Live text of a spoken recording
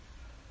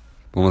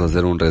Vamos a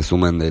hacer un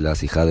resumen de la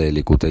sijá de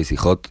Likutei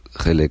Sijot,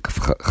 Helek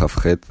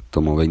Hafjet,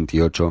 tomo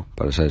 28,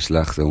 Parashá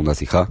Shlach, segunda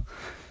sijá.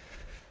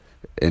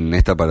 En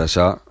esta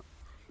parashá,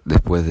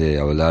 después de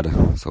hablar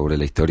sobre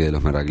la historia de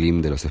los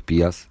meraglim, de los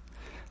espías,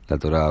 la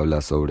Torá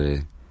habla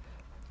sobre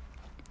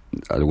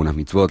algunas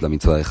mitzvot, la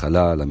mitzvah de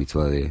jalá, la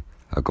mitzvah de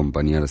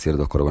acompañar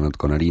ciertos korbanot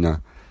con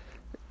harina,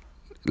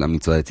 la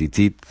mitzvah de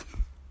tzitzit,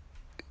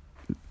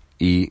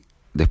 y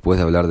después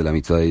de hablar de la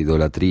mitzvah de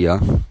idolatría,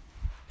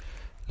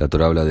 la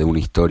Torá habla de una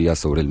historia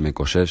sobre el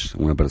Mekoshesh,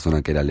 una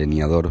persona que era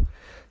leñador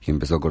y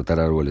empezó a cortar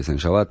árboles en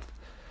Shabbat.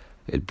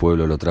 El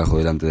pueblo lo trajo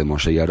delante de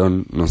Moshe y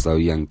Aarón, no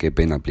sabían qué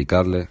pena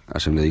aplicarle.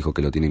 Hashem le dijo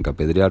que lo tienen que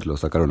apedrear, lo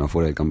sacaron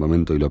afuera del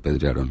campamento y lo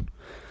apedrearon.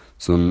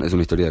 Es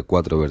una historia de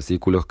 4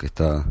 versículos que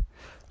está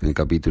en el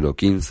capítulo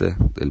 15,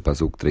 del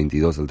pasuk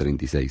 32 al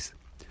 36.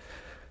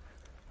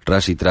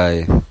 Rashi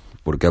trae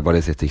por qué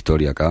aparece esta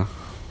historia acá,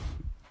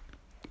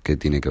 qué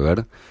tiene que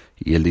ver,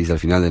 y él dice al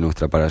final de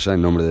nuestra parashá,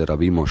 en nombre de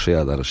Rabbi Moshe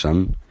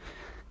Adarshan,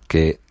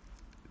 que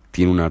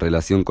tiene una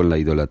relación con la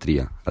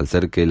idolatría. Al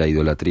ser que la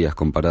idolatría es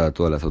comparada a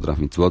todas las otras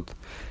mitzvot,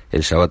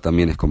 el Shabbat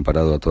también es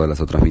comparado a todas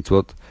las otras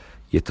mitzvot,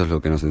 y esto es lo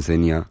que nos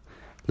enseña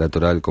la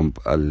Torá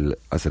al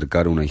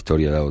acercar una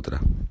historia a la otra.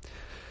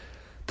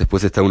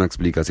 Después está una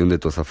explicación de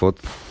Tosafot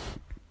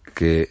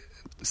que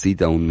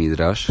cita un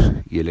midrash,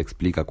 y él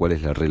explica cuál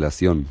es la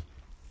relación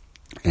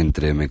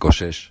entre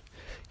Mekoshesh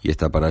y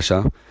esta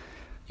parashá,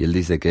 y él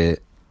dice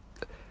que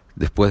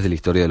después de la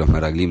historia de los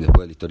meraglim,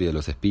 después de la historia de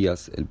los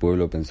espías, el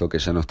pueblo pensó que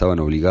ya no estaban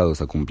obligados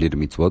a cumplir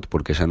mitzvot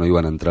porque ya no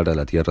iban a entrar a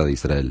la tierra de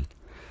Israel.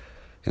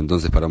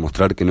 Entonces, para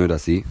mostrar que no era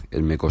así,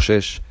 el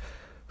Mekoshesh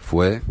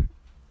fue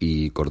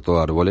y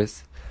cortó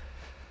árboles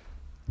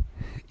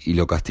y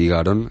lo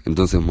castigaron.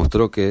 Entonces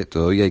mostró que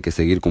todavía hay que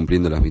seguir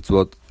cumpliendo las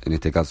mitzvot. En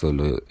este caso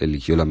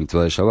eligió la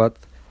mitzvah de Shabbat,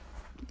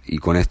 y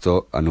con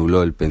esto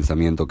anuló el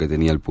pensamiento que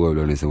tenía el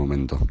pueblo en ese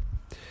momento.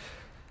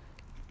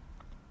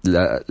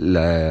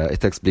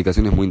 Esta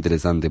explicación es muy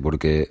interesante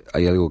porque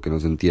hay algo que no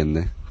se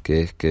entiende,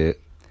 que es que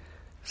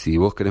si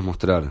vos querés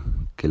mostrar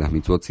que las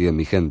mitzvot siguen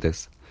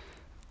vigentes,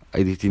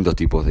 hay distintos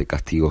tipos de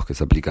castigos que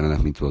se aplican a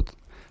las mitzvot.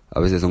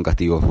 A veces son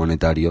castigos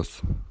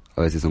monetarios,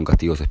 a veces son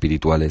castigos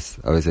espirituales,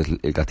 a veces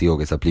el castigo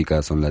que se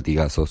aplica son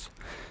latigazos,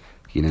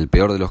 y en el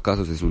peor de los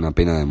casos es una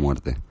pena de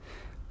muerte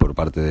por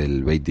parte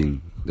del Beit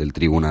Din, del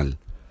tribunal.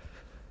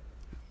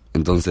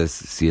 Entonces,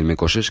 si el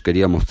Mekoshesh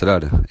quería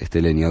mostrar, este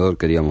leñador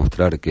quería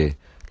mostrar que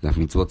las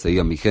mitzvot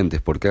seguían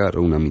vigentes, ¿por qué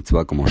agarró una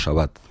mitzvah como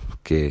Shabbat?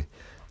 Que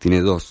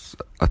tiene 2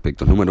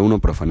 aspectos. Número 1,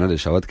 profanar el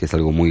Shabbat, que es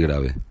algo muy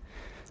grave.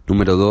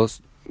 Número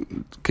 2,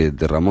 que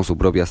derramó su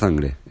propia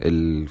sangre.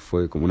 Él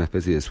fue como una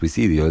especie de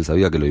suicidio, él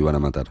sabía que lo iban a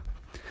matar.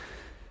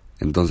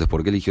 Entonces,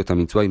 ¿por qué eligió esta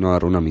mitzvah y no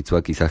agarró una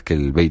mitzvah quizás que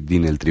el Beit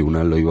Din, el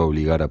tribunal, lo iba a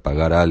obligar a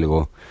pagar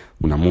algo,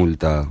 una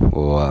multa,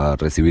 o a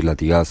recibir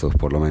latigazos,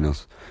 por lo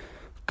menos,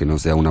 que no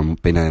sea una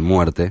pena de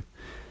muerte?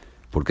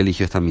 ¿Por qué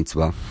eligió esta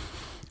mitzvah?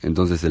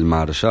 Entonces el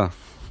Maharsha,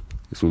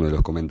 es uno de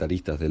los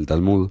comentaristas del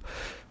Talmud,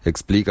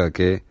 explica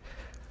que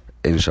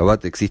en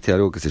Shabbat existe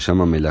algo que se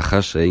llama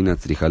melajá she'eina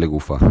tzrija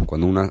legufa,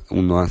 cuando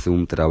uno hace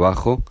un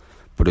trabajo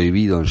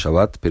prohibido en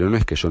Shabbat, pero no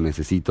es que yo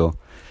necesito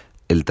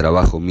el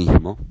trabajo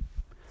mismo,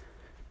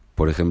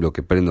 por ejemplo,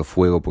 que prendo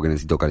fuego porque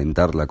necesito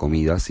calentar la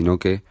comida, sino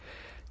que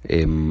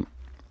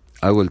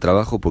hago el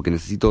trabajo porque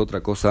necesito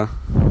otra cosa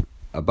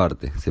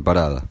aparte,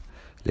 separada.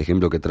 El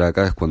ejemplo que trae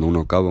acá es cuando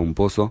uno cava un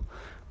pozo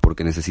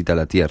porque necesita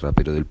la tierra,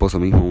 pero del pozo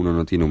mismo uno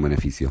no tiene un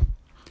beneficio.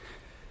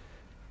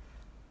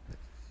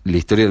 La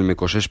historia del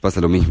Mekoshesh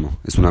pasa lo mismo,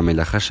 es una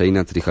melajá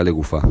she'eina tzrija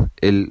legufa.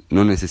 Él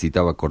no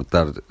necesitaba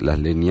cortar las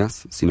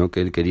leñas, sino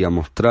que él quería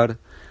mostrar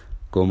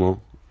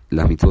cómo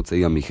las mitzvot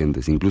seguían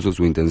vigentes, incluso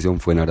su intención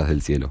fue en aras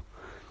del cielo.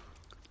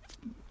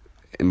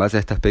 En base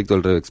a este aspecto,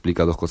 el Rebbe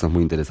explica 2 cosas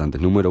muy interesantes.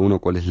 Número 1,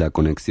 cuál es la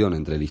conexión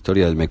entre la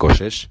historia del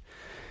Mekoshesh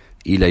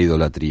y la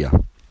idolatría.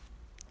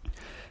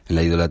 En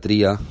la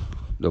idolatría,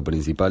 lo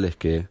principal es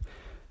que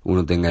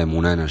uno tenga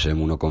emuná en Hashem,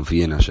 uno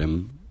confíe en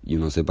Hashem, y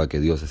uno sepa que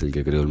Dios es el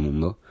que creó el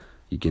mundo,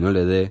 y que no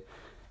le dé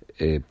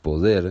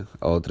poder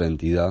a otra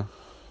entidad,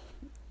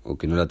 o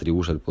que no le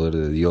atribuya el poder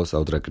de Dios a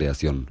otra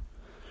creación.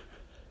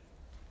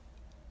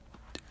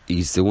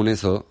 Y según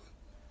eso,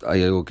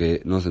 hay algo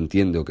que no se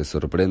entiende o que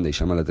sorprende y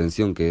llama la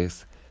atención, que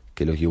es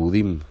que los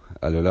Yehudim,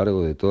 a lo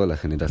largo de todas las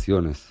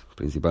generaciones,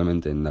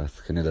 principalmente en las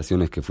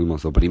generaciones que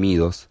fuimos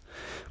oprimidos,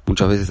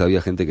 muchas veces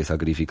había gente que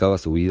sacrificaba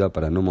su vida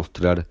para no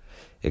mostrar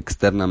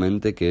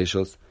externamente que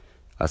ellos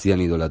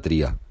hacían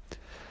idolatría.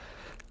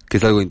 Que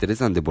es algo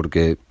interesante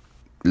porque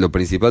lo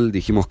principal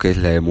dijimos que es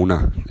la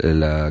emuná,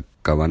 la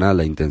kavaná,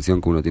 la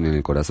intención que uno tiene en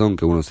el corazón,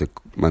 que uno se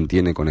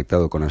mantiene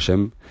conectado con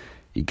Hashem.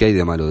 ¿Y qué hay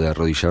de malo de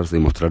arrodillarse y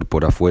mostrar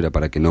por afuera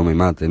para que no me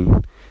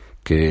maten,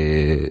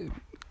 que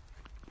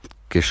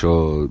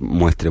yo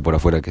muestre por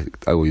afuera que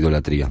hago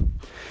idolatría?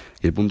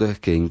 Y el punto es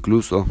que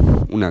incluso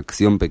una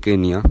acción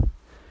pequeña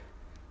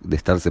de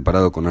estar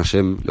separado con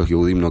Hashem, los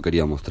Yehudim no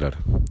querían mostrar.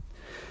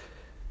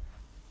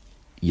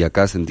 Y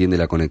acá se entiende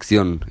la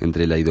conexión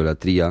entre la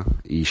idolatría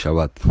y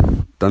Shabbat.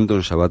 Tanto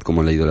en Shabbat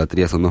como en la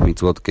idolatría son dos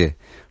mitzvot que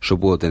yo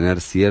puedo tener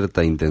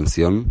cierta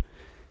intención,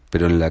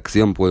 pero en la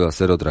acción puedo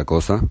hacer otra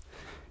cosa,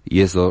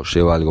 y eso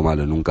lleva a algo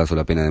malo, en un caso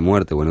la pena de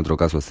muerte o en otro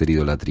caso hacer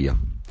idolatría.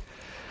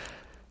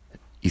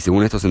 Y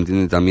según esto se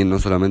entiende también no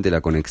solamente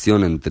la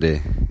conexión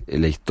entre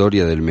la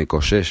historia del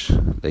Mekoshesh,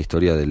 la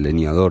historia del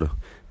leñador,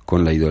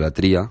 con la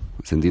idolatría,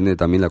 se entiende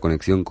también la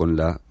conexión con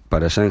la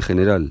Parashá en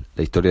general,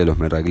 la historia de los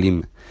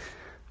Meraglim,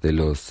 de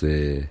los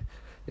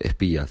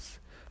espías,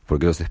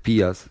 porque los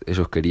espías,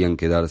 ellos querían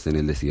quedarse en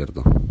el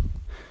desierto.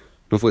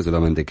 No fue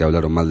solamente que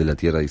hablaron mal de la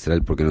tierra de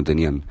Israel porque no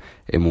tenían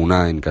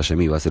emuná en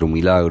Kashemí, iba a ser un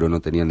milagro, no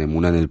tenían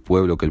emuná en el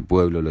pueblo, que el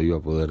pueblo lo iba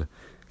a poder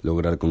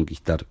lograr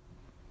conquistar.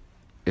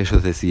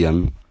 Ellos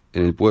decían,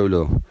 en el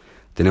pueblo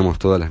tenemos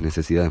todas las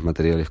necesidades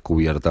materiales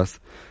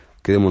cubiertas,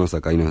 quedémonos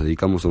acá y nos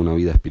dedicamos a una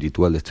vida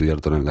espiritual de estudiar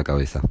Torah en la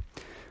cabeza.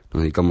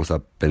 Nos dedicamos a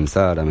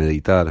pensar, a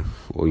meditar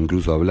o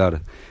incluso a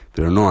hablar,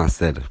 pero no a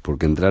hacer,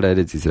 porque entrar a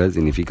Eretz Israel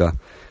significa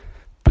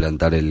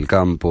plantar el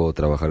campo,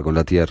 trabajar con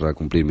la tierra,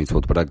 cumplir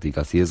mitzvot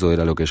prácticas, y eso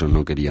era lo que ellos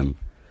no querían.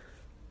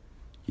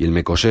 Y el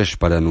Mekoshesh,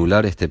 para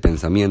anular este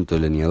pensamiento,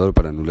 el leñador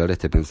para anular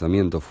este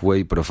pensamiento, fue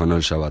y profanó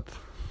el Shabbat.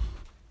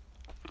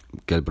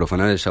 Que al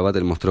profanar el Shabbat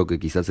él mostró que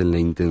quizás en la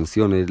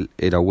intención él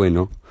era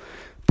bueno,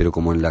 pero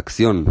como en la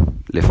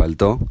acción le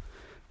faltó,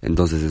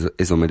 entonces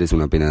eso merece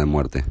una pena de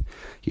muerte.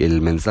 Y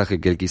el mensaje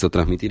que él quiso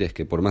transmitir es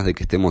que por más de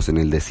que estemos en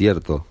el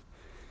desierto,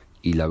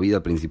 y la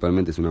vida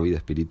principalmente es una vida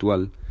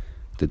espiritual,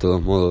 de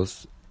todos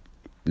modos,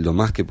 lo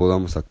más que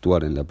podamos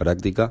actuar en la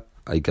práctica,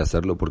 hay que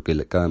hacerlo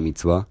porque cada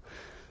mitzvah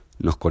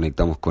nos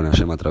conectamos con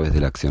Hashem a través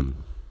de la acción.